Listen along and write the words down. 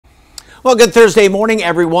Well, good Thursday morning,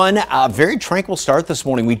 everyone. Very tranquil start this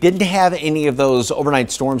morning. We didn't have any of those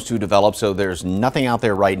overnight storms to develop, so there's nothing out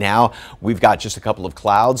there right now. We've got just a couple of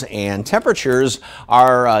clouds, and temperatures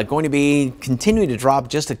are going to be continuing to drop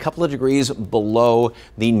just a couple of degrees below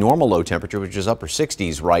the normal low temperature, which is upper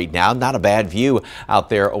 60s right now. Not a bad view out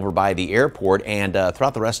there over by the airport, and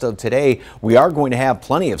throughout the rest of today, we are going to have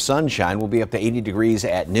plenty of sunshine. We'll be up to 80 degrees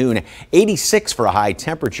at noon, 86 for a high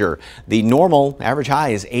temperature. The normal average high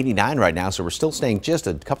is 89 right now, so we're still staying just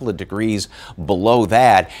a couple of degrees below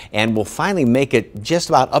that, and we'll finally make it just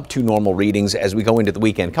about up to normal readings as we go into the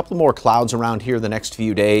weekend. A couple more clouds around here the next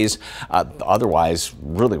few days. Otherwise,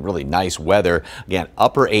 really nice weather. Again,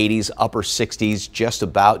 upper 80s, upper 60s, just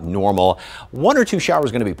about normal. One or two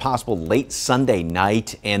showers going to be possible late Sunday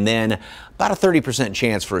night, and then about a 30%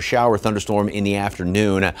 chance for a shower thunderstorm in the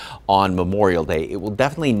afternoon on Memorial Day. It will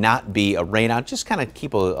definitely not be a rain out. Just kind of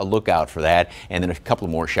keep a lookout for that, and then a couple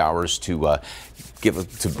more showers to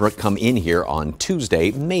come in here on Tuesday,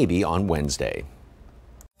 maybe on Wednesday.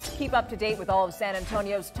 Keep up to date with all of San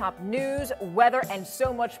Antonio's top news, weather, and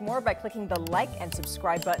so much more by clicking the like and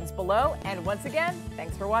subscribe buttons below. And once again,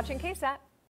 thanks for watching KSAT.